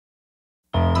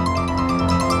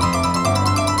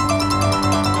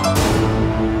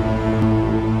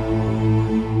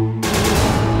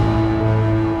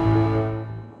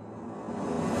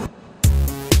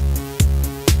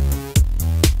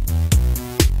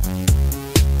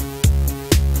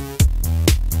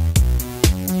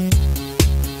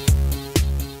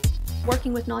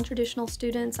working with non-traditional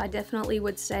students, I definitely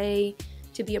would say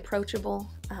to be approachable.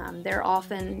 They're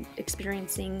often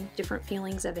experiencing different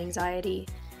feelings of anxiety,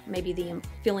 maybe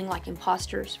feeling like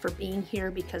imposters for being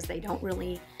here because they don't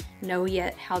really know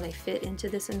yet how they fit into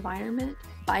this environment.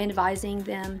 By advising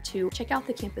them to check out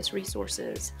the campus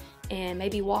resources and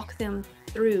maybe walk them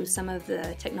through some of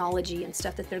the technology and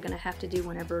stuff that they're going to have to do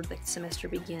whenever the semester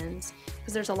begins.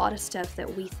 Because there's a lot of stuff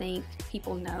that we think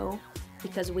people know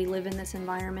because we live in this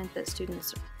environment that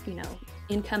students,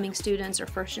 incoming students or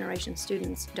first generation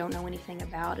students don't know anything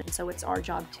about. And so it's our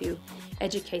job to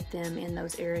educate them in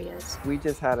those areas. We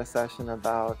just had a session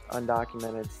about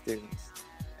undocumented students.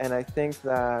 And I think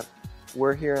that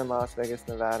we're here in Las Vegas,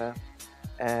 Nevada,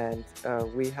 and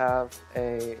we have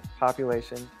a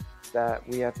population that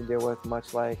we have to deal with,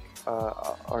 much like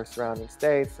our surrounding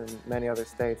states and many other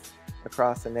states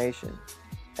across the nation.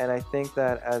 And I think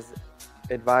that as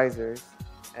advisors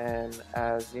and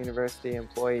as university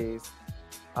employees,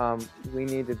 we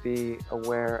need to be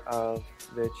aware of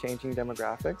the changing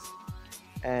demographics,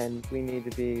 and we need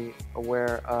to be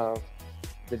aware of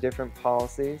the different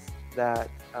policies that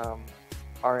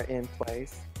are in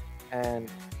place. And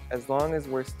as long as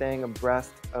we're staying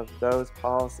abreast of those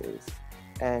policies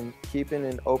and keeping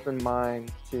an open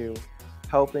mind to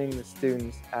helping the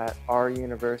students at our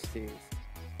universities,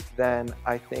 then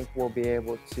I think we'll be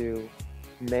able to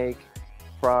make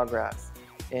progress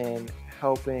in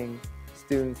helping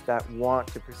students that want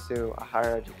to pursue a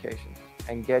higher education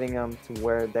and getting them to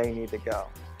where they need to go.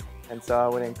 And so I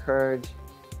would encourage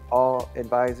all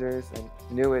advisors and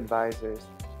new advisors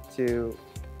to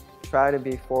try to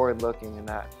be forward-looking in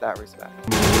that respect.